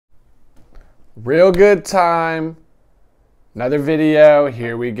Real good time. Another video.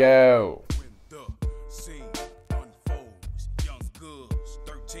 Here we go. When the scene unfolds, young girls,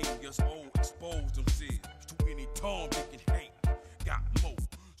 13 years old, expose themselves to any Tom, Dick, and Hank. Got more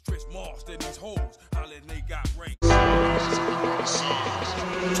stretch marks than these hoes, holla and they got rank.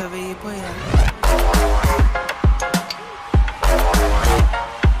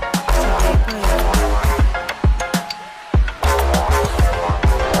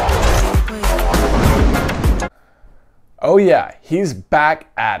 Oh yeah, he's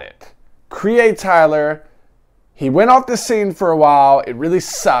back at it. Creatyler, he went off the scene for a while. It really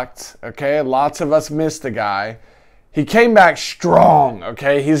sucked, okay? Lots of us missed the guy. He came back strong,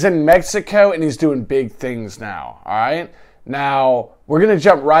 okay? He's in Mexico and he's doing big things now, all right? Now, we're going to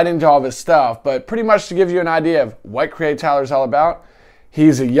jump right into all of his stuff, but pretty much to give you an idea of what Creatyler's all about,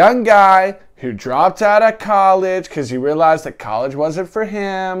 he's a young guy who dropped out of college because he realized that college wasn't for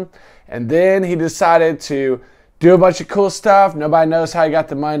him, and then he decided to do a bunch of cool stuff. Nobody knows how he got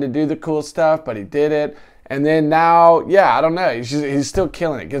the money to do the cool stuff, but he did it. And then now, yeah, I don't know. He's still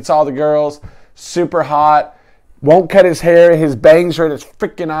killing it. Gets all the girls, super hot. Won't cut his hair. His bangs are in his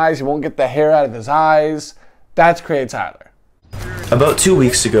freaking eyes. He won't get the hair out of his eyes. That's Creatyler. About 2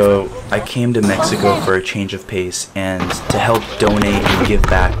 weeks ago, I came to Mexico for a change of pace and to help donate and give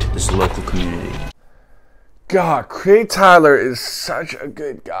back to this local community. God, Creatyler is such a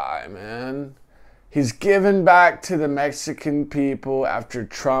good guy, man. He's given back to the Mexican people after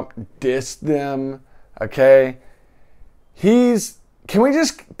Trump dissed them, okay? Can we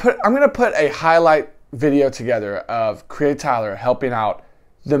just I'm gonna put a highlight video together of Creatyler helping out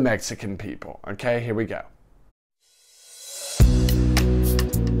the Mexican people, okay? Here we go.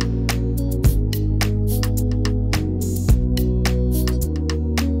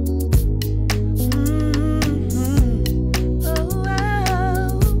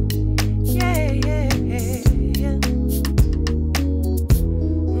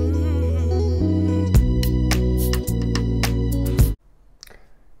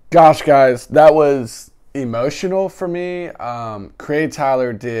 Gosh, guys, that was emotional for me.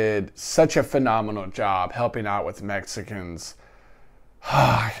 Creatyler did such a phenomenal job helping out with Mexicans.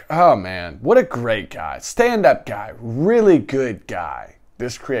 Oh, man, what a great guy. Stand-up guy. Really good guy.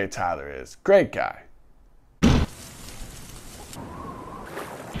 This Creatyler is. Great guy.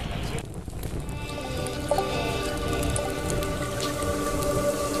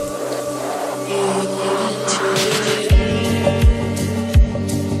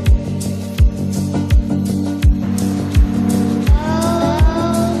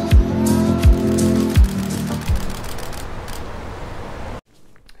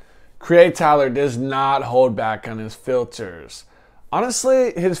 Creatyler does not hold back on his filters.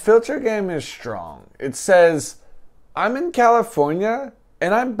 Honestly, his filter game is strong. It says, I'm in California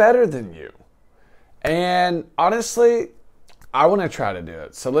and I'm better than you. And honestly, I want to try to do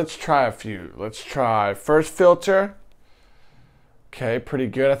it. So let's try a few. Let's try first filter. Okay, pretty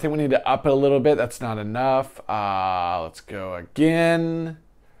good. I think we need to up it a little bit. That's not enough. Let's go again.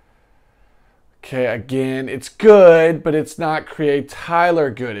 Okay, again, it's good, but it's not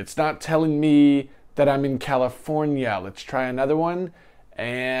Creatyler good. It's not telling me that I'm in California. Let's try another one.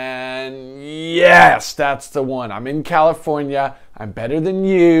 And yes, that's the one. I'm in California. I'm better than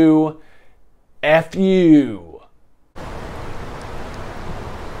you. F you.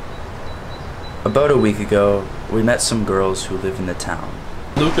 About a week ago, we met some girls who live in the town.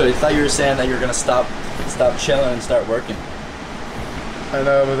 Luca, I thought you were saying that you were gonna stop chilling and start working. I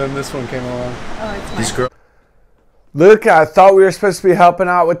know, but then this one came along. Oh, These girls. Luca, I thought we were supposed to be helping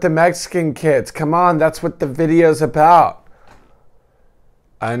out with the Mexican kids. Come on, that's what the video's about.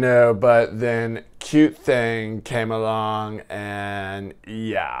 I know, but then Cute Thing came along and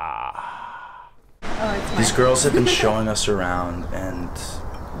yeah. Oh, These girls have been showing us around, and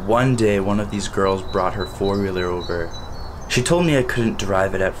one day one of these girls brought her four-wheeler over. She told me I couldn't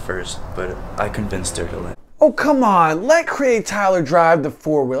drive it at first, but I convinced her to let. Oh, come on. Let Creatyler drive the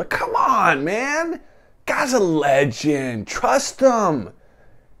four-wheeler. Come on, man. Guy's a legend. Trust him.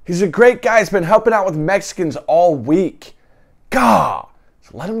 He's a great guy. He's been helping out with Mexicans all week. God.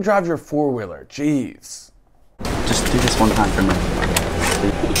 So let him drive your four-wheeler. Jeez. Just do this one time for me.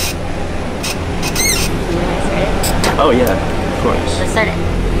 Oh, yeah. Of course. Let's start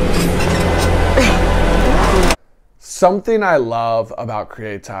it. Something I love about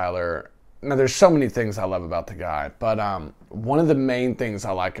Creatyler. Now, there's so many things I love about the guy, but one of the main things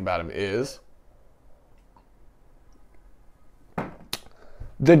I like about him is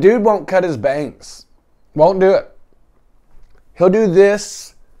the dude won't cut his bangs. Won't do it. He'll do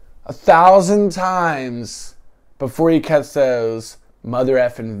this 1,000 times before he cuts those mother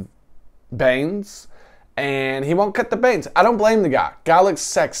effing bangs, and he won't cut the bangs. I don't blame the guy. Guy looks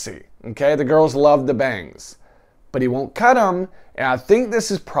sexy, okay? The girls love the bangs, but he won't cut them, and I think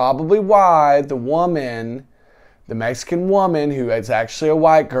this is probably why the woman, the Mexican woman, who is actually a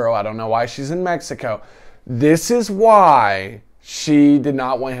white girl, I don't know why she's in Mexico, this is why she did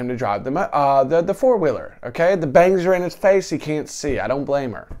not want him to drive the four-wheeler, okay? The bangs are in his face, he can't see. I don't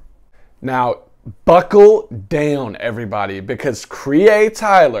blame her. Now, buckle down, everybody, because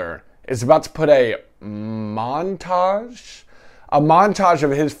Creatyler is about to put a montage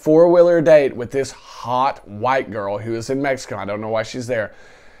of his four-wheeler date with this hot white girl who is in Mexico. I don't know why she's there.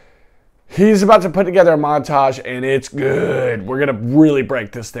 He's about to put together a montage, and it's good. We're going to really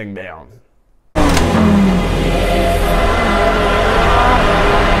break this thing down.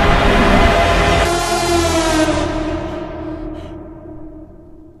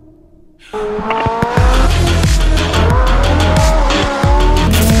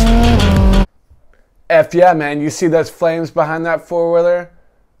 F yeah, man. You see those flames behind that four-wheeler?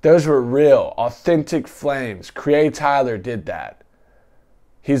 Those were real, authentic flames. Creatyler did that.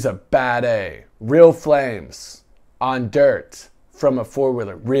 He's a bad A. Real flames on dirt from a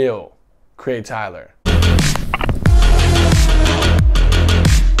four-wheeler. Real Creatyler.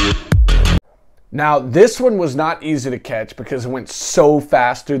 Now, this one was not easy to catch because it went so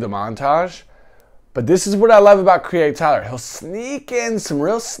fast through the montage. But this is what I love about Creatyler. He'll sneak in some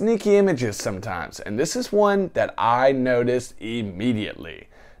real sneaky images sometimes. And this is one that I noticed immediately.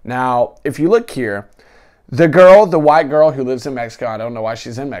 Now, if you look here, the girl, the white girl who lives in Mexico, I don't know why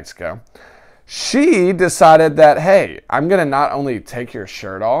she's in Mexico, she decided that, hey, I'm going to not only take your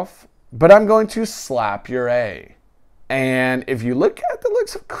shirt off, but I'm going to slap your A. And if you look at the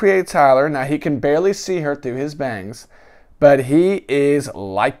looks of Creatyler, now he can barely see her through his bangs, but he is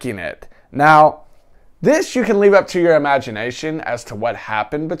liking it. Now, this you can leave up to your imagination as to what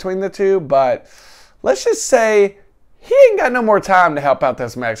happened between the two, but let's just say he ain't got no more time to help out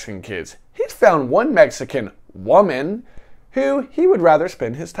those Mexican kids. He's found one Mexican woman who he would rather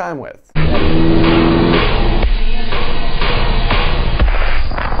spend his time with.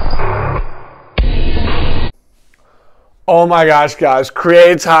 Oh my gosh, guys,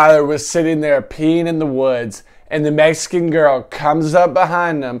 Creatyler was sitting there peeing in the woods, and the Mexican girl comes up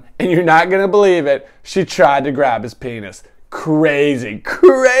behind him, and you're not going to believe it, she tried to grab his penis. Crazy,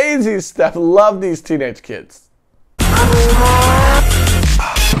 crazy stuff. Love these teenage kids.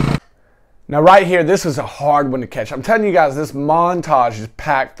 Now right here, this was a hard one to catch. I'm telling you guys, this montage is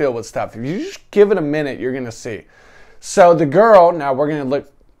packed filled with stuff. If you just give it a minute, you're going to see. So the girl, now we're going to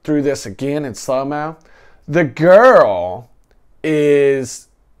look through this again in slow-mo. The girl is,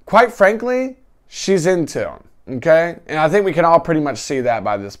 quite frankly, she's into him, okay? And I think we can all pretty much see that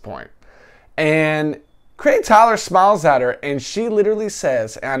by this point. And Creatyler smiles at her, and she literally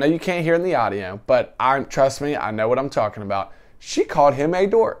says, and I know you can't hear in the audio, but trust me, I know what I'm talking about. She called him a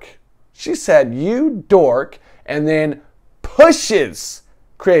dork. She said, "You dork," and then pushes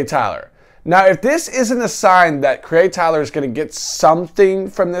Creatyler. Now, if this isn't a sign that Creatyler is going to get something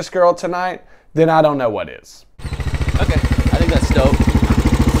from this girl tonight, then I don't know what is. Okay, I think that's dope.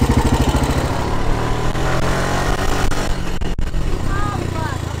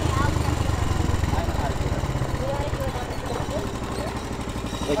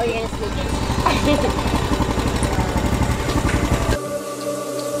 Or you're gonna sneak it.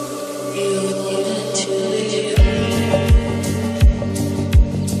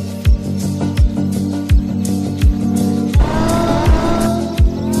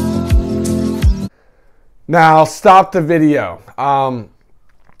 Now, stop the video.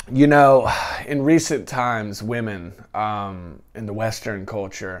 You know, in recent times, women in the Western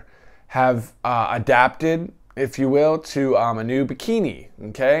culture have adapted, if you will, to a new bikini,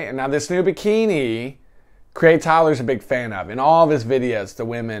 okay? And now this new bikini, Creatyler's a big fan of. In all of his videos, the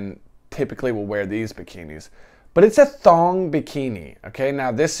women typically will wear these bikinis. But it's a thong bikini, okay?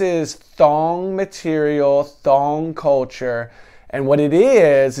 Now, this is thong material, thong culture. And what it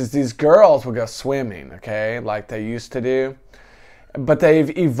is these girls will go swimming, okay, like they used to do. But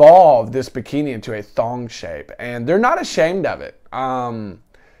they've evolved this bikini into a thong shape, and they're not ashamed of it.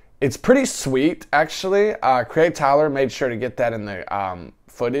 It's pretty sweet, actually. Creatyler made sure to get that in the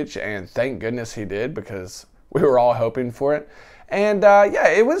footage, and thank goodness he did, because we were all hoping for it. And yeah,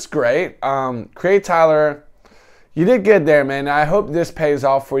 it was great. Creatyler, you did good there, man. I hope this pays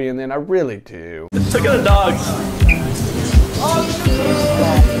off for you, and then I really do. Look at the dogs.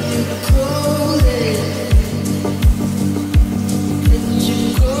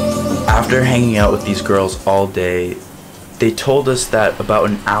 After hanging out with these girls all day, they told us that about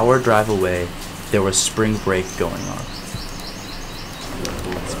an hour drive away, there was spring break going on.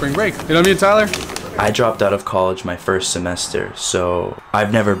 spring break. You know what I mean, Tyler? I dropped out of college my first semester, so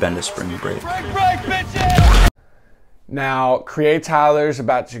I've never been to spring break. Now, Creatyler's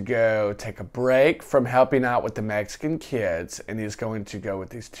about to go take a break from helping out with the Mexican kids, and he's going to go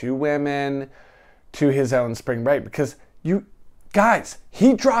with these two women to his own spring break because guys,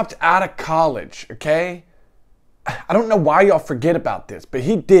 he dropped out of college, okay? I don't know why y'all forget about this, but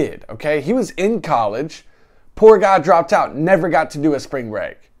he did, okay? He was in college. Poor guy dropped out, never got to do a spring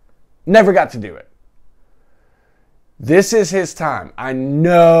break. Never got to do it. This is his time. I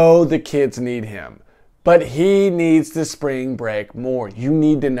know the kids need him, but he needs the spring break more. You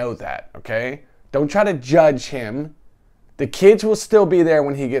need to know that, okay? Don't try to judge him. The kids will still be there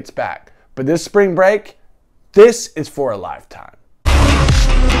when he gets back. But this spring break, this is for a lifetime.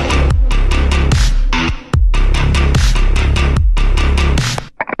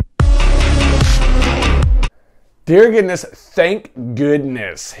 Dear goodness, thank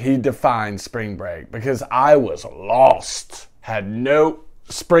goodness he defined spring break because I was lost. Had no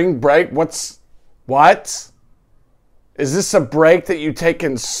spring break. What? Is this a break that you take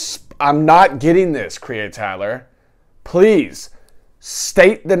in? I'm not getting this, Creatyler. Please,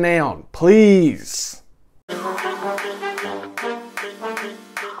 state the noun, please.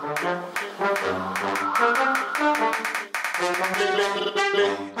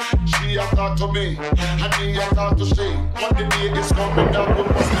 She a talk to me, and me a talk to she. What the day is coming down, we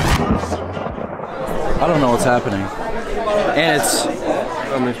must I don't know what's happening. And it's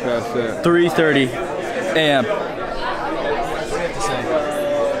How much past that? 3:30 a.m.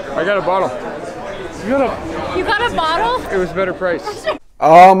 I got a bottle. You got a bottle? It was better price.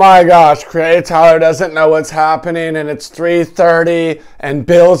 Oh my gosh, Creatyler doesn't know what's happening and it's 3:30 and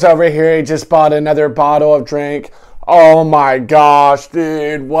Bill's over here, he just bought another bottle of drink. Oh my gosh,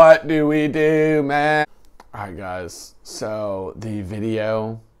 dude, what do we do, man? All right, guys, so the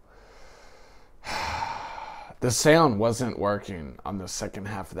video, the sound wasn't working on the second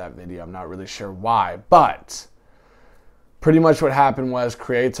half of that video. I'm not really sure why, but pretty much what happened was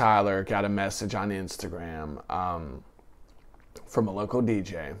Creatyler got a message on Instagram from a local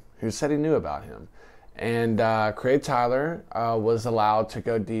DJ who said he knew about him. And Creatyler was allowed to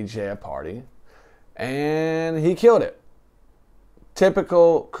go DJ a party. And he killed it.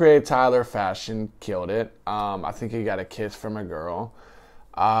 Typical Creatyler fashion, killed it. I think he got a kiss from a girl.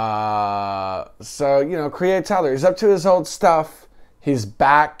 So, you know, Creatyler, he's up to his old stuff. He's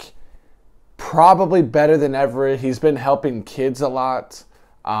back, probably better than ever. He's been helping kids a lot,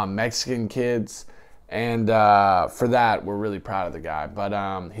 Mexican kids. And for that, we're really proud of the guy.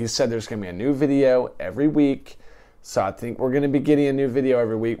 But he said there's going to be a new video every week. So I think we're going to be getting a new video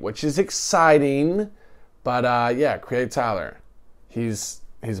every week, which is exciting. But yeah, Creatyler, he's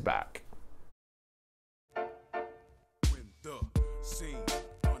back. When the scene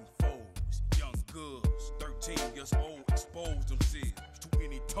unfolds, young girls, 13 years old, expose themselves to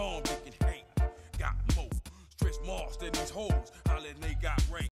any Tom, Dick, and Hank. Got more stress marks than these hoes, hollering they got rank.